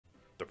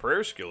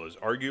prayer skill is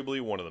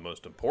arguably one of the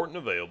most important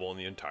available in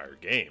the entire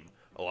game,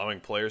 allowing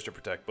players to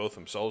protect both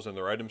themselves and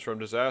their items from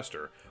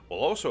disaster, while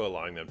also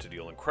allowing them to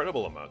deal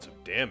incredible amounts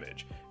of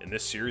damage. In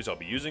this series I'll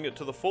be using it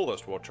to the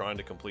fullest while trying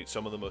to complete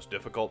some of the most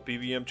difficult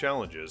PvM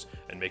challenges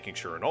and making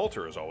sure an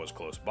altar is always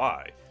close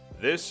by.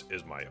 This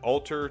is my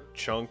altar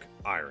chunk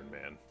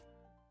Ironman.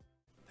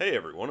 Hey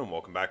everyone, and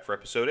welcome back for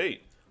episode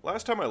 8.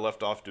 Last time I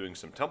left off doing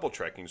some temple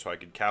trekking so I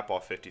could cap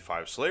off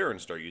 55 Slayer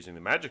and start using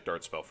the magic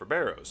dart spell for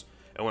barrows.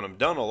 And when I'm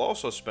done, I'll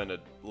also spend a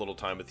little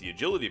time with the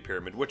agility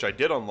pyramid, which I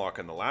did unlock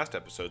in the last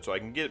episode, so I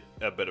can get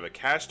a bit of a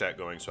cash stack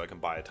going so I can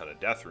buy a ton of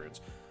death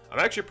runes. I'm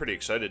actually pretty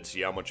excited to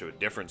see how much of a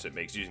difference it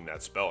makes using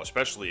that spell,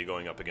 especially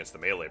going up against the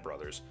melee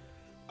brothers.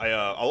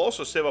 I'll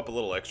also save up a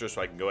little extra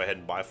so I can go ahead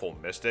and buy full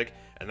Mystic,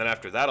 and then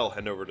after that I'll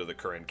head over to the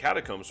current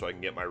Catacombs so I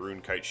can get my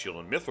Rune Kite Shield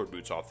and Mithril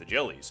Boots off the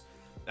jellies.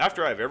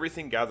 After I have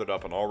everything gathered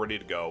up and all ready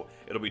to go,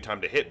 it'll be time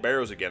to hit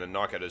barrows again and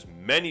knock out as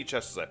many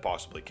chests as I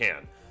possibly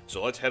can.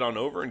 So let's head on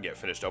over and get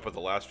finished up with the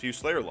last few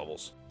Slayer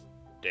levels.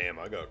 Damn,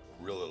 I got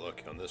really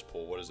lucky on this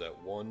pull. What is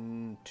that?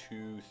 1,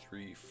 2,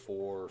 3,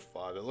 4,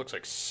 5. It looks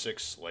like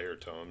 6 Slayer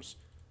tomes.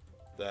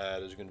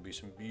 That is going to be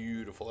some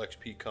beautiful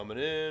XP coming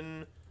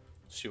in.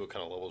 Let's see what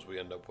kind of levels we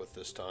end up with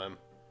this time.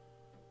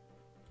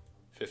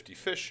 50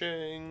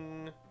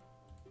 fishing.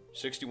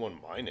 61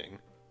 mining.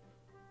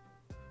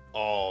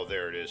 Oh,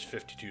 there it is,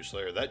 52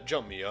 Slayer. That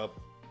jumped me up.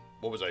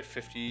 What was I,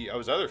 50? I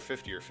was either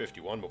 50 or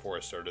 51 before I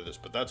started this,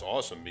 but that's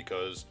awesome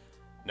because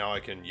now I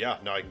can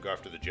go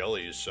after the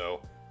jellies,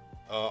 so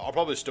I'll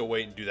probably still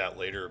wait and do that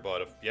later,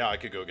 but I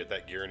could go get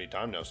that gear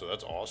anytime now, so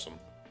that's awesome.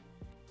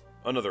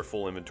 Another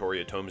full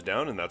inventory of tomes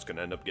down, and that's going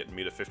to end up getting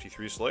me to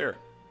 53 Slayer.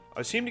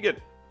 I seem to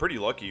get pretty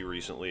lucky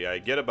recently. I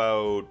get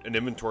about an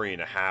inventory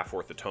and a half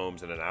worth of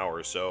tomes in an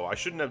hour, so I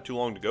shouldn't have too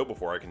long to go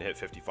before I can hit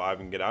 55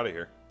 and get out of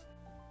here.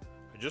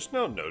 Just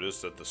now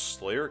noticed that the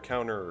Slayer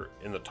counter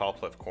in the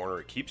top left corner,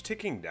 it keeps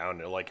ticking down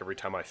like every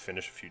time I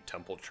finish a few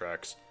temple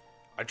treks.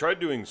 I tried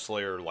doing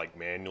Slayer like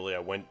manually. I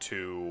went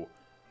to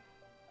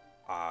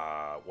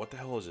what the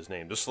hell is his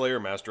name? The Slayer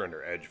Master under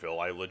Edgeville.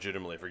 I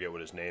legitimately forget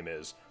what his name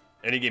is.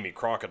 And he gave me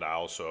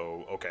Crocodile,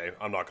 so okay,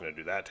 I'm not going to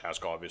do that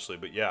task obviously,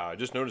 but yeah, I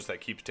just noticed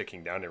that keeps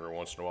ticking down every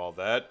once in a while.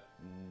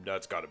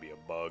 That's got to be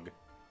a bug.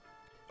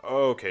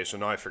 Okay, so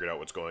now I figured out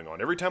what's going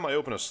on. Every time I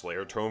open a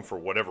Slayer tome, for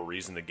whatever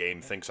reason, the game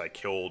thinks I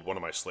killed one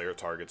of my Slayer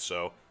targets,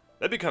 so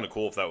that'd be kind of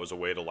cool if that was a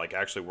way to, like,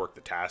 actually work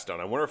the task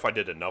down. I wonder if I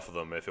did enough of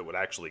them, if it would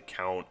actually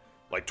count,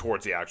 like,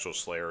 towards the actual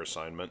Slayer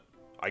assignment.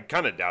 I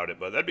kind of doubt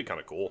it, but that'd be kind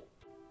of cool.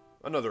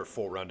 Another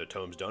full round of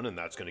tomes done, and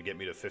that's going to get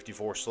me to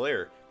 54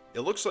 Slayer. It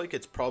looks like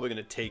it's probably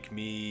going to take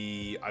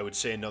me, I would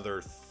say,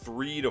 another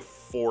 3 to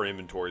 4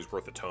 inventories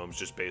worth of tomes,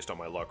 just based on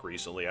my luck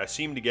recently. I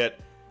seem to get...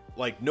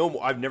 like, no,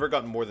 I've never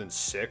gotten more than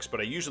 6, but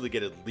I usually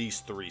get at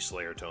least 3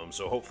 Slayer tomes,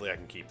 so hopefully I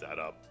can keep that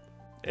up.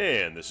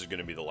 And this is going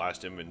to be the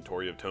last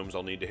inventory of tomes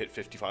I'll need to hit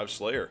 55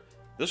 Slayer.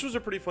 This was a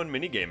pretty fun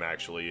minigame,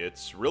 actually.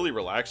 It's really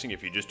relaxing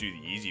if you just do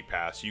the easy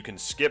pass. You can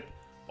skip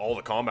all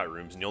the combat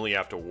rooms, and you only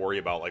have to worry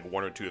about, like,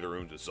 1 or 2 of the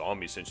rooms with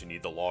zombies since you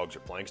need the logs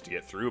or planks to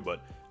get through, but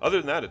other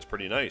than that, it's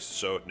pretty nice.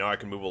 So now I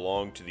can move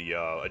along to the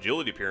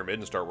agility pyramid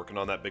and start working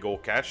on that big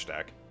old cash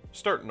stack.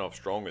 Starting off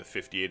strong with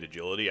 58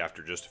 agility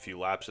after just a few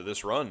laps of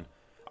this run.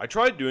 I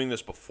tried doing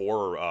this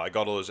before I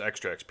got all those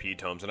extra XP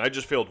tomes, and I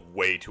just failed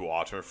way too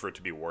often for it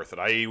to be worth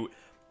it.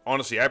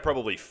 Honestly, I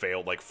probably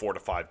failed like 4 to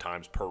 5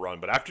 times per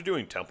run, but after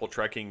doing temple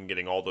trekking and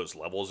getting all those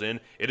levels in,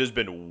 it has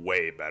been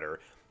way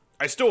better.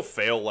 I still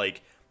fail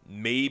like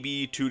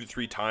maybe 2 to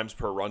 3 times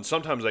per run.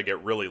 Sometimes I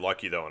get really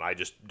lucky though, and I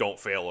just don't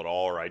fail at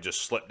all, or I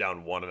just slip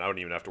down one, and I don't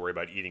even have to worry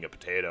about eating a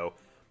potato.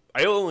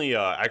 I only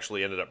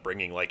actually ended up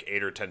bringing like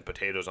 8 or 10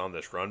 potatoes on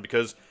this run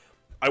because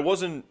I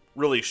wasn't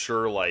really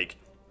sure like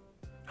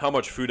how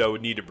much food I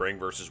would need to bring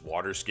versus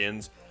water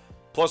skins.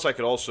 Plus I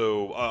could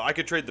also, I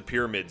could trade the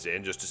pyramids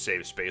in just to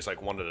save space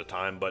like one at a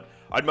time, but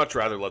I'd much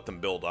rather let them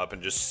build up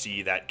and just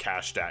see that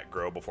cash stack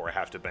grow before I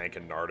have to bank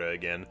in Narda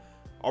again.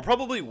 I'll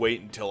probably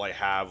wait until I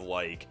have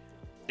like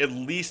at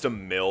least a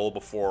mil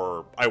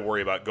before I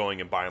worry about going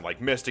and buying like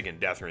Mystic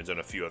and Death Runes and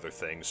a few other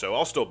things, so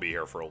I'll still be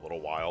here for a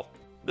little while.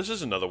 This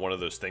is another one of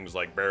those things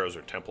like barrows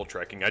or temple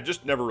trekking I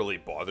just never really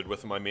bothered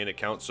with in my main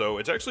account, so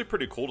it's actually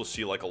pretty cool to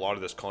see like a lot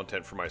of this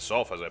content for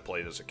myself as I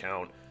play this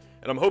account.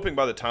 And I'm hoping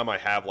by the time I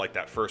have like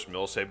that first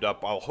mill saved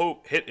up,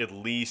 I'll hit at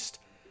least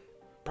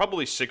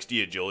probably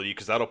 60 agility,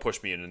 because that'll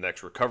push me into the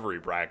next recovery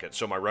bracket,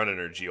 so my run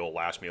energy will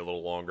last me a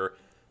little longer.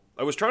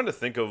 I was trying to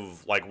think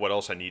of like what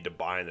else I need to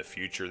buy in the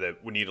future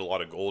that would need a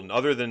lot of gold, and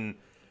other than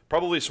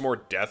probably some more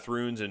death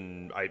runes,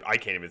 and I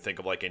can't even think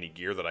of like any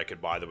gear that I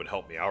could buy that would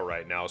help me out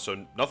right now,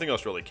 so nothing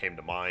else really came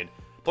to mind.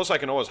 Plus I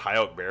can always high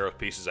out barrow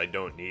pieces I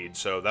don't need,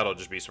 so that'll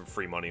just be some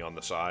free money on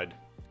the side.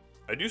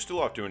 I do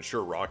still have to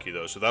insure Rocky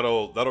though, so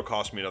that'll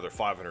cost me another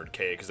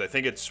 500k, because I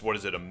think it's, what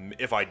is it,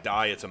 if I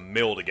die it's a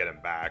mil to get him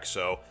back,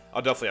 so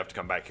I'll definitely have to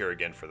come back here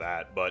again for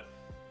that. But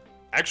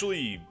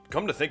actually,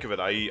 come to think of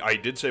it, I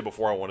did say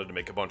before I wanted to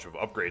make a bunch of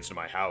upgrades to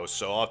my house,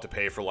 so I'll have to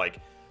pay for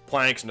like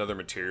planks and other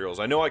materials.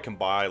 I know I can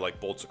buy like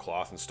bolts of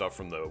cloth and stuff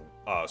from the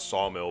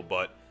sawmill,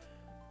 but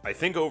I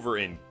think over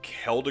in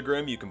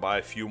Keldegrim you can buy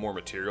a few more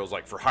materials,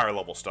 like for higher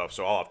level stuff,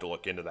 so I'll have to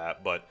look into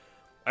that. But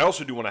I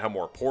also do want to have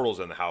more portals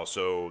in the house,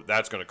 so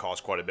that's going to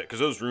cost quite a bit, because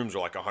those rooms are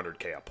like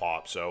 100k a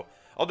pop, so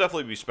I'll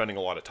definitely be spending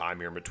a lot of time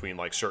here in between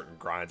like certain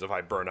grinds. If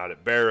I burn out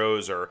at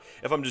Barrows, or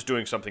if I'm just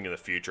doing something in the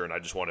future and I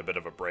just want a bit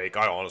of a break,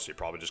 I honestly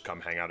probably just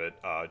come hang out at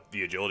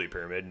the Agility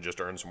Pyramid and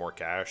just earn some more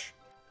cash.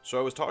 So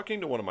I was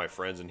talking to one of my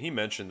friends, and he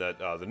mentioned that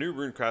the new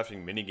rune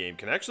crafting minigame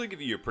can actually give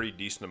you a pretty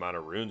decent amount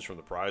of runes from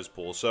the prize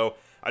pool, so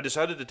I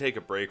decided to take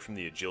a break from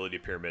the Agility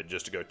Pyramid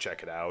just to go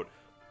check it out.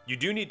 You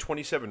do need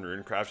 27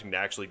 rune crafting to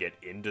actually get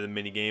into the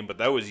minigame, but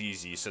that was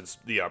easy since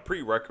the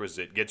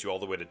prerequisite gets you all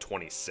the way to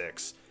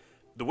 26.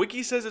 The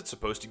wiki says it's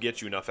supposed to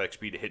get you enough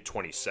XP to hit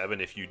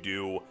 27 if you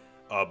do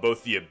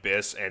both the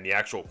Abyss and the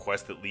actual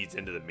quest that leads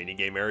into the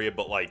minigame area,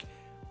 but like,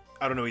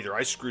 I don't know, either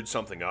I screwed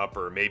something up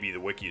or maybe the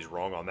wiki is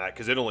wrong on that,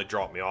 because it only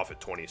dropped me off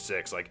at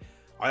 26. Like,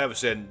 I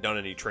haven't done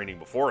any training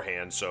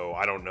beforehand, so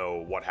I don't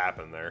know what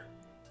happened there.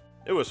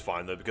 It was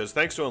fine though, because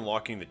thanks to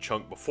unlocking the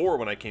chunk before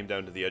when I came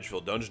down to the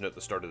Edgefield dungeon at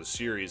the start of the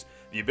series,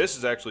 the Abyss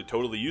is actually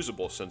totally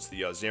usable since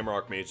the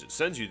Zamorak mage that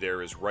sends you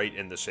there is right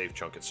in the safe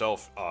chunk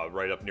itself,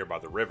 right up nearby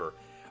the river.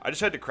 I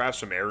just had to craft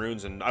some air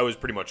runes and I was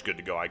pretty much good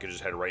to go. I could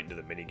just head right into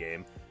the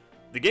minigame.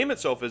 The game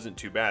itself isn't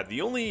too bad.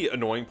 The only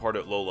annoying part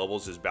at low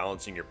levels is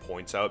balancing your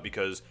points out,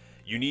 because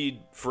you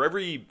need, for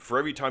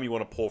every time you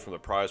want to pull from the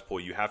prize pool,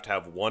 you have to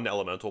have one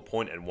elemental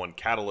point and one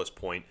catalyst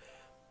point.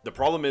 The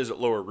problem is at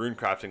lower rune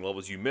crafting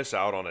levels, you miss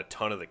out on a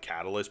ton of the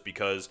catalyst,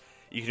 because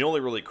you can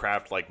only really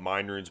craft like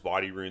mind runes,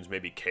 body runes,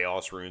 maybe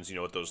chaos runes, you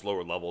know, at those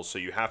lower levels, so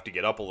you have to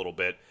get up a little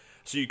bit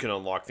so you can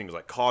unlock things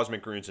like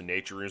cosmic runes and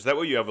nature runes. That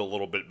way you have a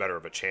little bit better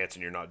of a chance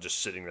and you're not just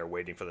sitting there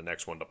waiting for the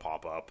next one to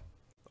pop up.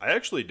 I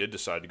actually did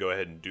decide to go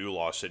ahead and do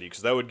Lost City,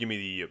 because that would give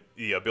me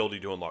the ability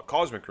to unlock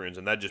cosmic runes,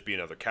 and that'd just be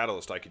another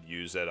catalyst I could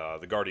use at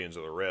the Guardians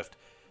of the Rift.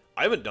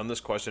 I haven't done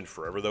this quest in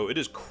forever though. It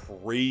is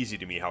crazy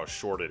to me how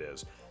short it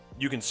is.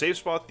 You can save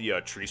spot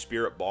the Tree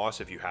Spirit boss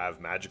if you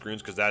have magic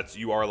runes, because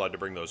you are allowed to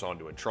bring those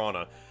onto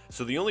Intrana.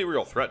 So the only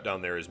real threat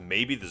down there is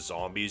maybe the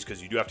zombies,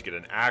 because you do have to get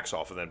an axe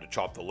off of them to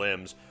chop the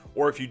limbs,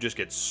 or if you just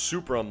get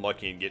super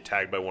unlucky and get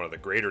tagged by one of the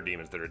greater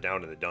demons that are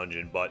down in the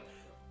dungeon. But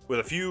with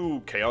a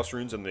few chaos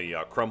runes and the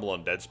Crumble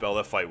Undead spell,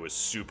 that fight was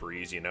super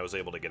easy and I was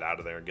able to get out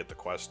of there and get the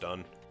quest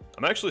done.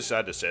 I'm actually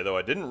sad to say though,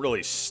 I didn't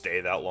really stay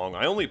that long.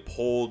 I only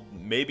pulled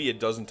maybe a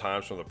dozen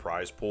times from the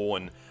prize pool,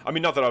 and I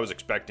mean, not that I was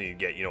expecting to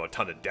get, you know, a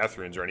ton of death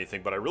runes or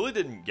anything, but I really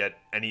didn't get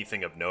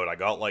anything of note. I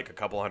got like a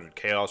couple hundred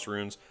chaos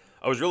runes.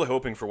 I was really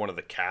hoping for one of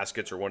the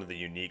caskets or one of the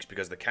uniques,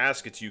 because the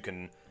caskets you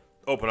can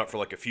open up for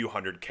like a few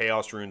hundred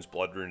chaos runes,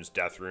 blood runes,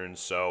 death runes,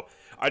 so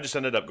I just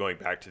ended up going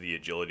back to the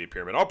Agility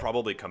Pyramid. I'll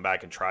probably come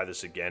back and try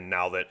this again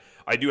now that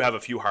I do have a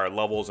few higher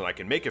levels and I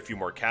can make a few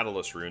more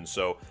catalyst runes,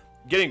 so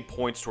getting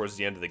points towards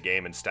the end of the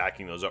game and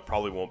stacking those up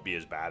probably won't be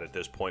as bad at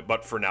this point,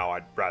 but for now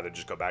I'd rather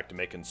just go back to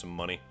making some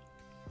money.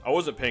 I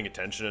wasn't paying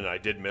attention and I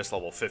did miss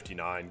level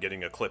 59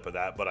 getting a clip of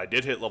that, but I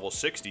did hit level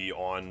 60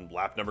 on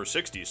lap number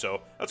 60,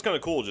 so that's kind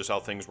of cool just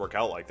how things work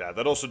out like that.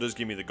 That also does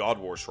give me the God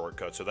War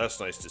shortcut, so that's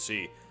nice to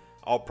see.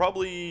 I'll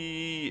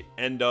probably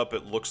end up,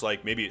 it looks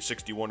like, maybe at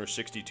 61 or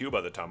 62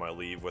 by the time I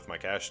leave with my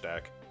cash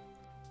stack.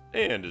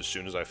 And as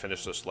soon as I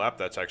finish this lap,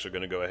 that's actually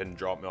going to go ahead and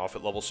drop me off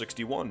at level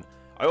 61.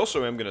 I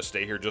also am going to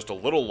stay here just a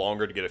little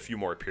longer to get a few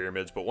more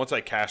pyramids, but once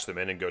I cash them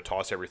in and go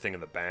toss everything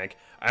in the bank,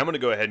 I'm going to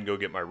go ahead and go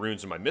get my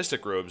runes and my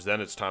mystic robes. Then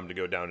it's time to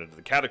go down into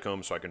the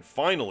catacombs so I can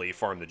finally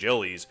farm the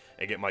jellies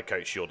and get my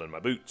kite shield and my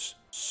boots.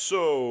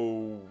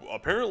 So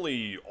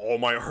apparently all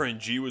my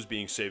RNG was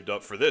being saved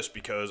up for this,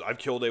 because I've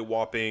killed a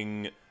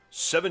whopping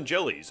 7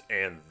 jellies,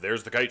 and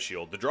there's the kite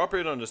shield. The drop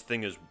rate on this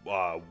thing is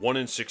 1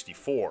 in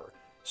 64,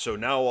 so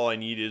now all I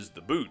need is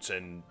the boots,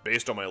 and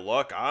based on my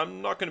luck,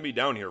 I'm not going to be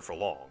down here for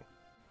long.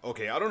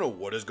 Okay, I don't know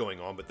what is going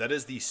on, but that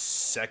is the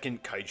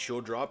second kite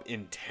shield drop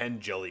in 10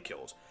 jelly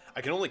kills.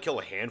 I can only kill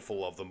a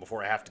handful of them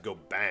before I have to go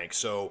bank,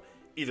 so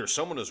either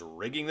someone is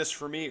rigging this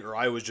for me, or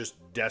I was just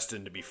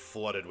destined to be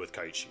flooded with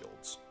kite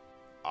shields.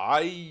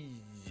 I've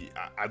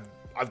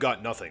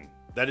got nothing.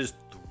 That is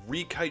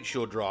 3 kite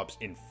shield drops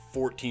in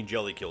 14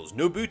 jelly kills.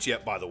 No boots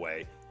yet, by the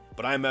way,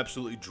 but I am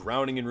absolutely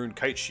drowning in rune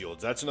kite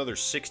shields. That's another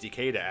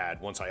 60k to add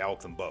once I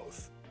alch them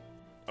both.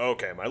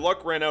 Okay, my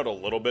luck ran out a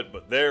little bit,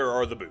 but there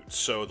are the boots.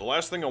 So the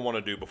last thing I want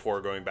to do before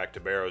going back to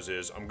Barrows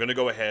is I'm going to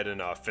go ahead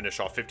and finish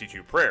off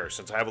 52 prayers.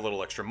 Since I have a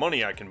little extra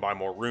money, I can buy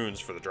more runes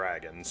for the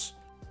dragons.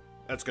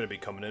 That's going to be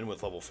coming in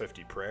with level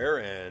 50 prayer,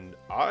 and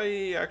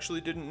I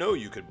actually didn't know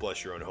you could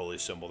bless your own holy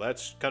symbol.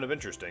 That's kind of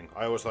interesting.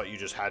 I always thought you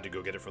just had to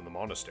go get it from the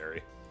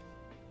monastery.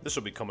 This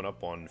will be coming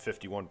up on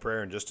 51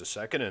 prayer in just a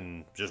second,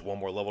 and just one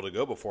more level to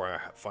go before I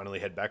finally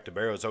head back to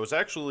Barrows. I was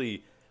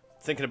actually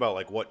thinking about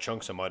like what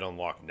chunks I might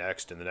unlock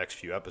next in the next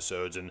few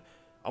episodes, and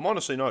I'm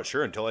honestly not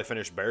sure. Until I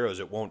finish Barrows,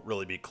 it won't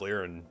really be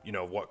clear and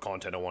what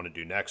content I want to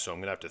do next, so I'm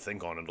gonna have to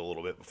think on it a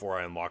little bit before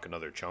I unlock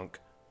another chunk.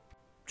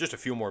 Just a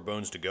few more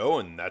bones to go,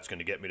 and that's going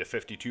to get me to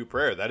 52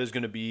 prayer. That is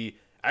going to be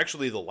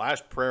actually the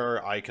last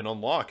prayer I can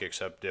unlock,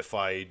 except if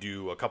I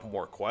do a couple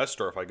more quests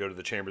or if I go to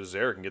the Chambers of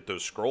Zarek and get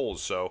those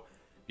scrolls. So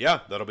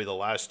yeah, that'll be the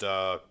last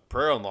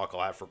prayer unlock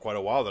I'll have for quite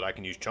a while that I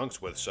can use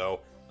chunks with,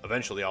 so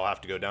eventually I'll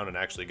have to go down and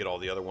actually get all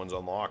the other ones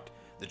unlocked.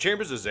 The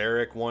Chambers of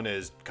Zarek one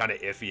is kind of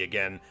iffy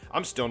again.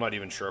 I'm still not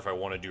even sure if I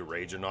want to do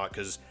raids or not,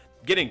 because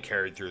getting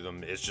carried through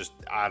them is just,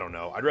 I don't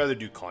know. I'd rather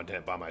do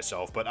content by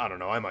myself, but I don't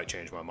know. I might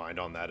change my mind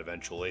on that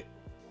eventually.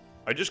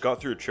 I just got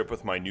through a trip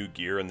with my new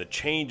gear, and the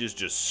change is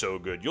just so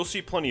good. You'll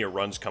see plenty of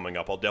runs coming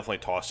up. I'll definitely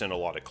toss in a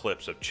lot of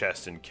clips of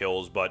chests and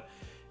kills, but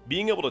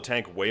being able to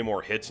tank way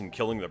more hits and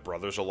killing the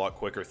brothers a lot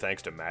quicker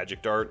thanks to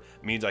Magic Dart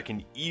means I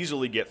can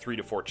easily get 3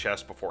 to 4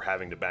 chests before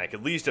having to bank,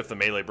 at least if the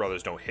melee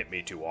brothers don't hit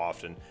me too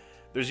often.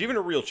 There's even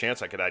a real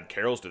chance I could add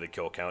Karils to the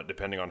kill count,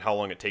 depending on how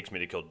long it takes me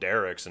to kill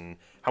Derek's and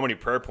how many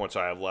prayer points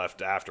I have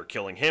left after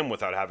killing him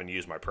without having to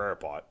use my prayer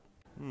pot.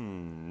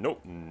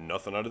 Nope,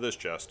 nothing out of this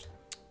chest.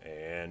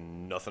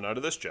 And nothing out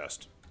of this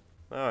chest.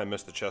 I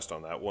missed the chest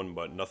on that one,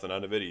 but nothing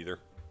out of it either.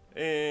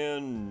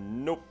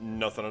 And nope,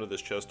 nothing out of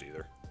this chest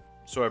either.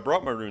 So I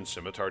brought my Rune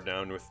Scimitar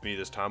down with me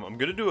this time. I'm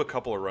going to do a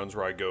couple of runs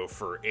where I go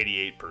for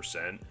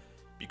 88%,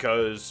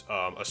 because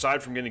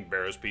aside from getting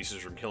Barrows pieces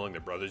from killing the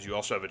brothers, you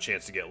also have a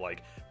chance to get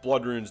like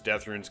Blood Runes,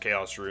 Death Runes,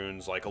 Chaos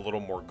Runes, like a little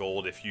more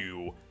gold if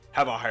you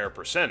have a higher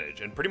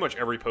percentage. And pretty much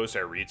every post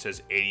I read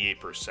says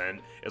 88%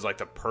 is like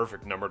the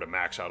perfect number to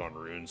max out on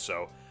runes.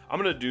 So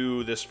I'm going to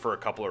do this for a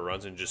couple of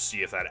runs and just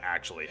see if that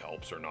actually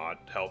helps or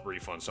not. Help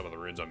refund some of the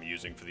runes I'm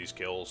using for these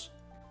kills.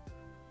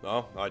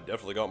 Well, I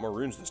definitely got more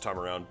runes this time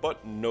around,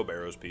 but no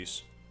Barrows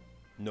piece.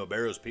 No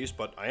Barrows piece,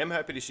 but I am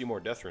happy to see more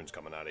Death Runes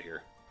coming out of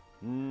here.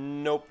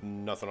 Nope,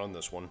 nothing on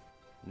this one.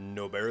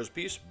 No Barrows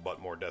piece,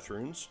 but more Death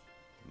Runes.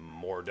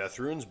 More Death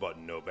Runes, but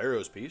no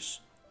Barrows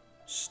piece.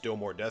 Still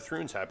more Death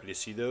Runes, happy to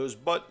see those,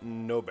 but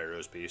no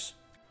Barrows piece.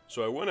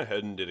 So I went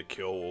ahead and did a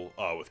kill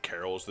with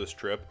Karils this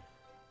trip.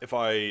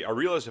 I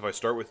realized if I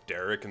start with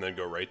Derek and then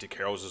go right to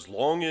Karils, as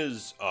long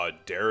as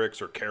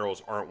Derek's or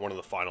Karils aren't one of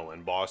the final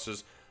end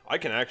bosses, I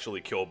can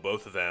actually kill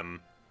both of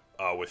them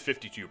with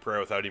 52 prayer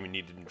without even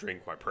needing to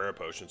drink my prayer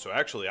potion. So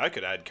actually, I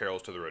could add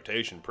Karils to the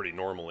rotation pretty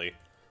normally.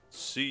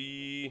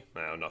 See,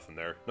 no, nothing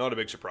there. Not a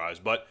big surprise,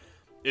 but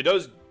it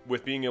does,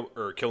 with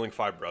killing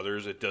 5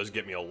 brothers, it does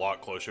get me a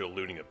lot closer to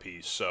looting a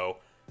piece. So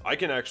I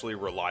can actually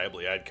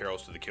reliably add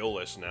Karils to the kill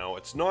list now.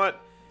 It's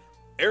not,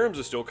 Aram's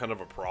is still kind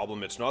of a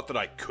problem. It's not that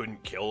I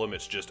couldn't kill him.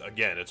 It's just,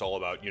 again, it's all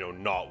about,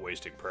 not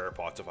wasting prayer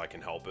pots if I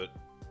can help it.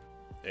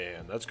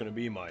 And that's going to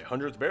be my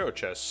 100th Barrow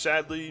chest.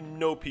 Sadly,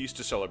 no piece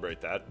to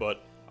celebrate that,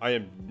 but I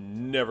am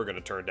never going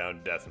to turn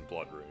down Death and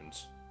Blood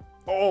Runes.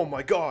 Oh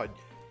my god!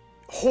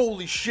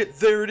 Holy shit,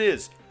 there it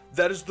is!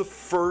 That is the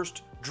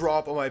first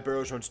drop on my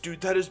Barrows runs.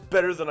 Dude, that is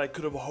better than I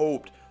could have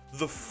hoped.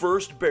 The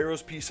first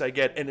Barrows piece I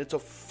get, and it's a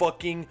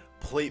fucking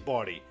plate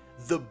body.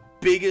 The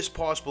biggest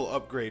possible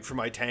upgrade for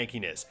my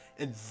tankiness.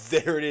 And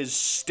there it is,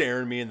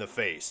 staring me in the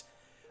face.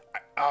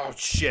 Oh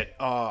shit,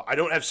 I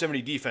don't have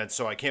 70 defense,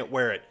 so I can't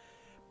wear it.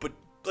 But,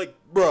 like,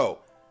 bro,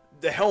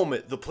 the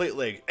helmet, the plate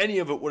leg, any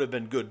of it would have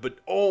been good. But,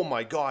 oh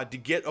my god, to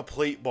get a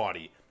plate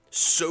body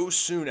so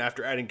soon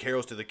after adding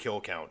Karils to the kill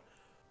count.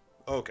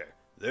 Okay,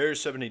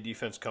 there's 70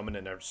 defense coming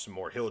in after some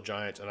more hill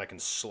giants, and I can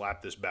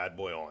slap this bad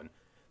boy on.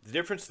 The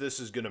difference this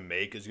is going to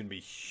make is going to be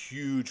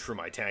huge for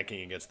my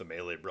tanking against the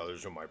melee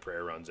brothers when my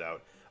prayer runs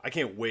out. I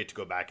can't wait to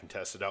go back and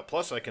test it out.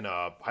 Plus, I can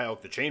high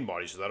elk the chain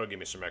body, so that'll give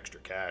me some extra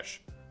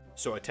cash.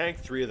 So I tanked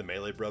 3 of the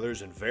melee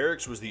brothers, and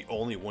Varix was the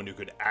only one who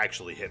could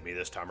actually hit me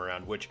this time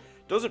around, which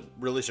doesn't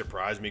really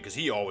surprise me because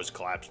he always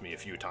collapsed me a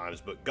few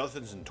times, but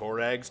Guthans and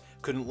Torags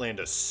couldn't land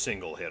a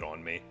single hit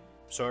on me.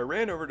 So I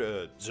ran over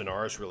to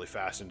Zenaris really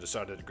fast and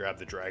decided to grab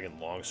the Dragon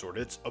Longsword.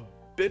 It's a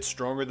bit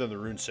stronger than the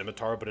Rune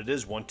Scimitar, but it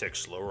is 1 tick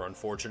slower,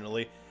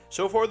 unfortunately.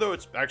 So far, though,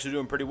 it's actually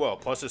doing pretty well.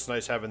 Plus, it's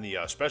nice having the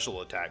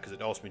special attack because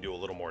it helps me do a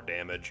little more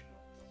damage.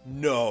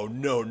 No.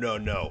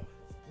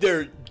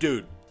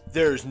 Dude,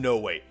 there's no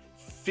way.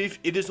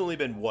 It has only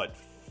been, what,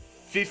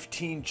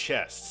 15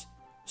 chests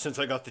since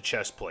I got the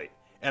chest plate,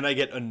 and I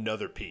get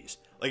another piece.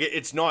 Like,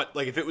 it's not,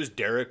 like, if it was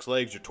Derek's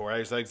legs or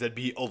Torag's legs, that'd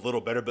be a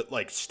little better, but,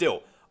 like,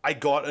 still, I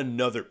got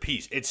another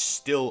piece. It's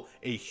still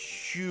a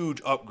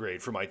huge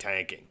upgrade for my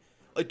tanking.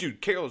 Like,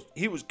 dude,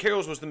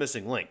 Karils was the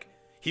missing link.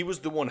 He was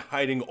the one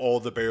hiding all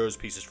the Barrows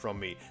pieces from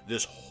me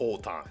this whole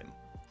time.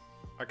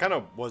 I kind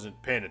of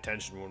wasn't paying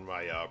attention when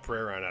my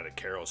prayer ran out of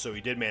Karils, so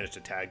he did manage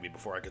to tag me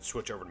before I could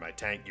switch over to my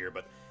tank gear,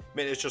 but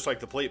man, it's just like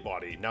the plate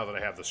body now that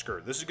I have the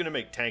skirt. This is going to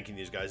make tanking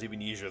these guys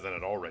even easier than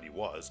it already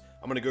was.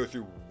 I'm going to go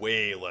through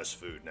way less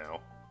food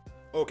now.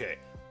 Okay,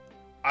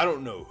 I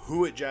don't know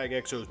who at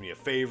JagX owes me a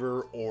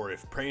favor, or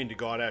if praying to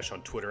Godash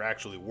on Twitter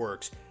actually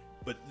works,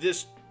 but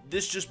this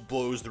just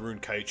blows the Rune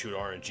Kaichut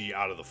RNG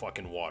out of the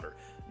fucking water.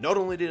 Not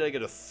only did I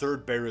get a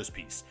 3rd Barrows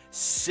piece,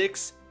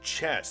 6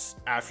 chests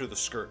after the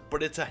skirt,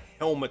 but it's a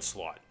helmet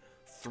slot.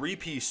 3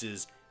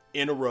 pieces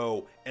in a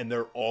row, and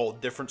they're all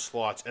different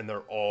slots, and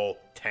they're all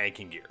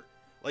tanking gear.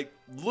 Like,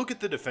 look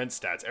at the defense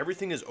stats.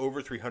 Everything is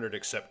over 300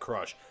 except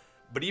Crush,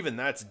 but even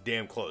that's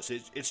damn close.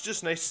 It's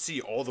just nice to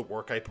see all the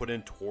work I put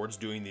in towards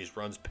doing these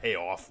runs pay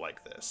off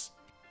like this.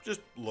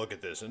 Just look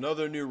at this.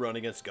 Another new run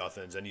against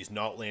Guthans, and he's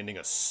not landing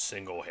a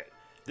single hit.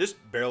 This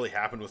barely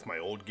happened with my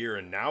old gear,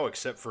 and now,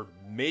 except for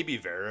maybe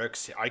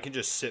Varix, I can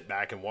just sit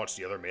back and watch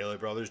the other Melee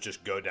brothers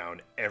just go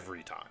down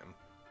every time.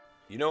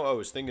 You know, I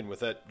was thinking with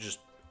that just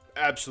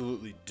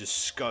absolutely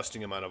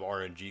disgusting amount of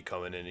RNG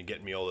coming in and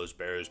getting me all those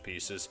Bears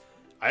pieces,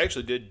 I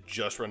actually did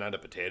just run out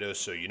of potatoes,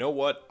 so you know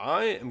what?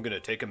 I am going to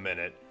take a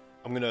minute.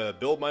 I'm going to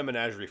build my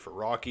menagerie for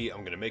Rocky. I'm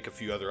going to make a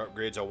few other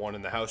upgrades I want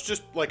in the house,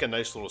 just like a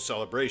nice little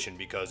celebration,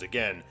 because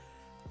again,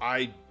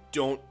 I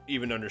don't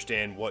even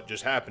understand what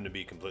just happened, to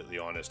be completely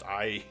honest.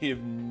 I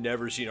have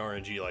never seen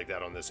RNG like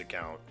that on this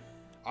account.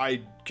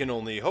 I can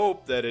only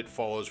hope that it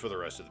follows for the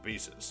rest of the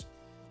pieces.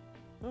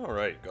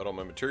 Alright, got all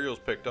my materials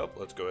picked up.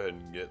 Let's go ahead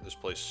and get this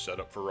place set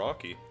up for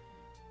Rocky.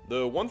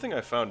 The one thing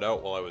I found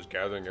out while I was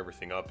gathering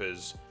everything up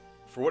is,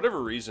 for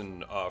whatever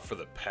reason, for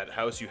the pet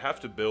house, you have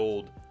to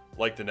build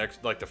like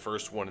the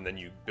first one, and then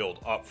you build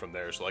up from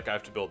there. So like I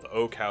have to build the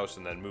oak house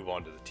and then move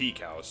on to the teak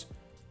house.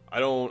 I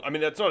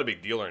mean, that's not a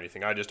big deal or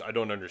anything. I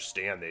don't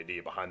understand the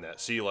idea behind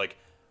that. See, like,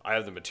 I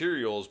have the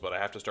materials, but I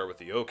have to start with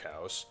the oak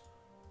house.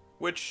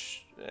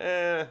 Which,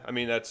 I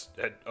mean,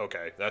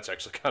 okay. That's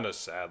actually kind of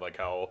sad, like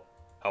how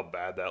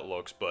bad that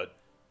looks, but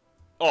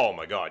oh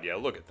my god, yeah,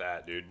 look at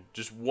that, dude.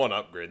 Just one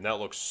upgrade, and that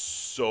looks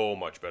so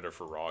much better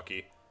for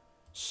Rocky.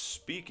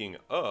 Speaking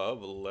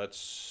of,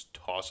 let's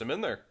toss him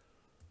in there.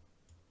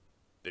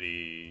 Did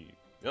he...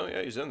 Oh,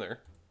 yeah, he's in there.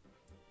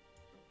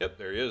 Yep,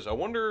 there he is. I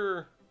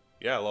wonder...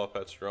 Yeah, I love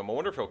Pet's Drum. I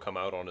wonder if he'll come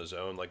out on his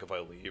own, like if I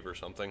leave or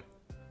something.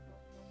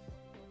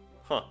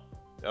 Huh.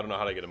 I don't know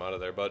how to get him out of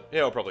there, but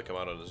yeah, he'll probably come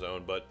out on his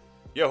own. But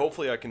yeah,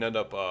 hopefully I can end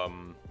up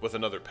with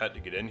another pet to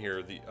get in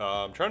here.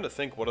 I'm trying to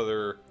think what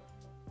other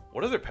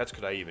pets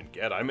could I even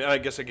get. I mean, I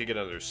guess I could get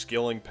another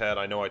skilling pet.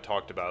 I know I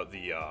talked about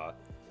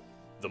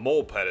the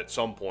mole pet at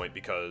some point,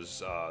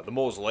 because the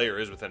mole's lair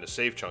is within a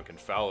safe chunk in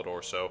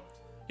Falador. So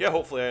yeah,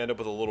 hopefully I end up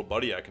with a little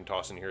buddy I can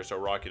toss in here so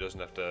Rocky doesn't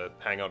have to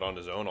hang out on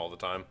his own all the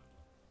time.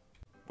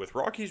 With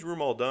Rocky's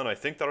room all done, I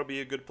think that'll be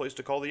a good place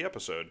to call the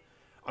episode.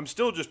 I'm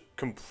still just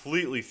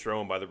completely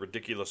thrown by the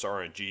ridiculous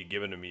RNG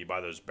given to me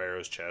by those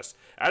Barrows chests.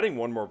 Adding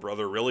one more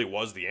brother really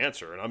was the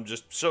answer, and I'm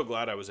just so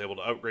glad I was able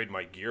to upgrade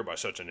my gear by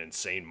such an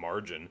insane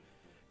margin.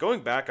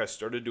 Going back, I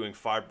started doing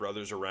 5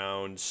 brothers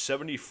around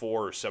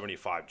 74 or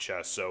 75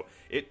 chests, so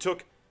it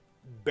took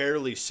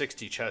barely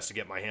 60 chests to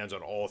get my hands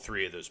on all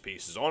 3 of those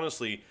pieces.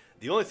 Honestly,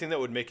 the only thing that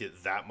would make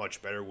it that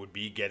much better would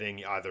be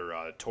getting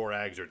either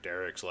Torag's or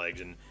Derek's legs,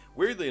 and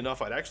weirdly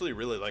enough, I'd actually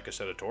really like a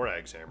set of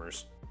Torag's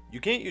hammers. You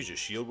can't use a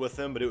shield with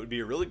them, but it would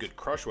be a really good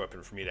crush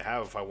weapon for me to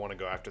have if I want to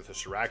go after the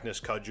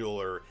Arachnus Cudgel,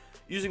 or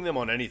using them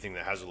on anything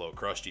that has a low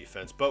crush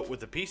defense. But with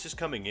the pieces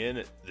coming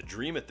in, the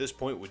dream at this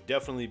point would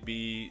definitely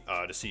be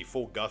to see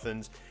full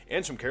Guthans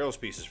and some Karils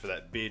pieces for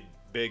that big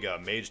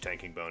mage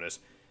tanking bonus.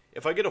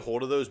 If I get a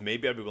hold of those,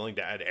 maybe I'd be willing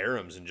to add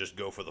Arams and just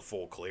go for the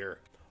full clear.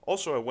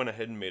 Also, I went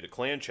ahead and made a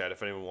clan chat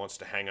if anyone wants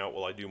to hang out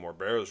while I do more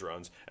Barrows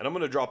runs, and I'm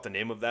going to drop the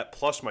name of that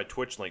plus my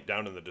Twitch link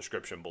down in the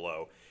description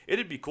below.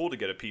 It'd be cool to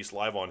get a piece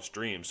live on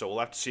stream, so we'll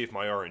have to see if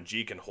my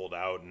RNG can hold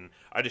out, and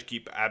I just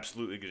keep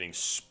absolutely getting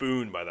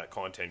spooned by that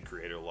content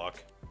creator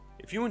luck.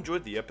 If you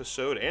enjoyed the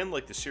episode and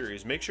like the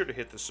series, make sure to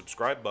hit the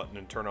subscribe button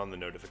and turn on the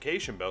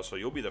notification bell so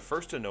you'll be the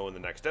first to know when the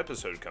next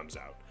episode comes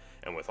out.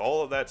 And with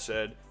all of that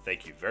said,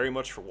 thank you very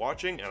much for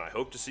watching, and I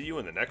hope to see you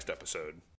in the next episode.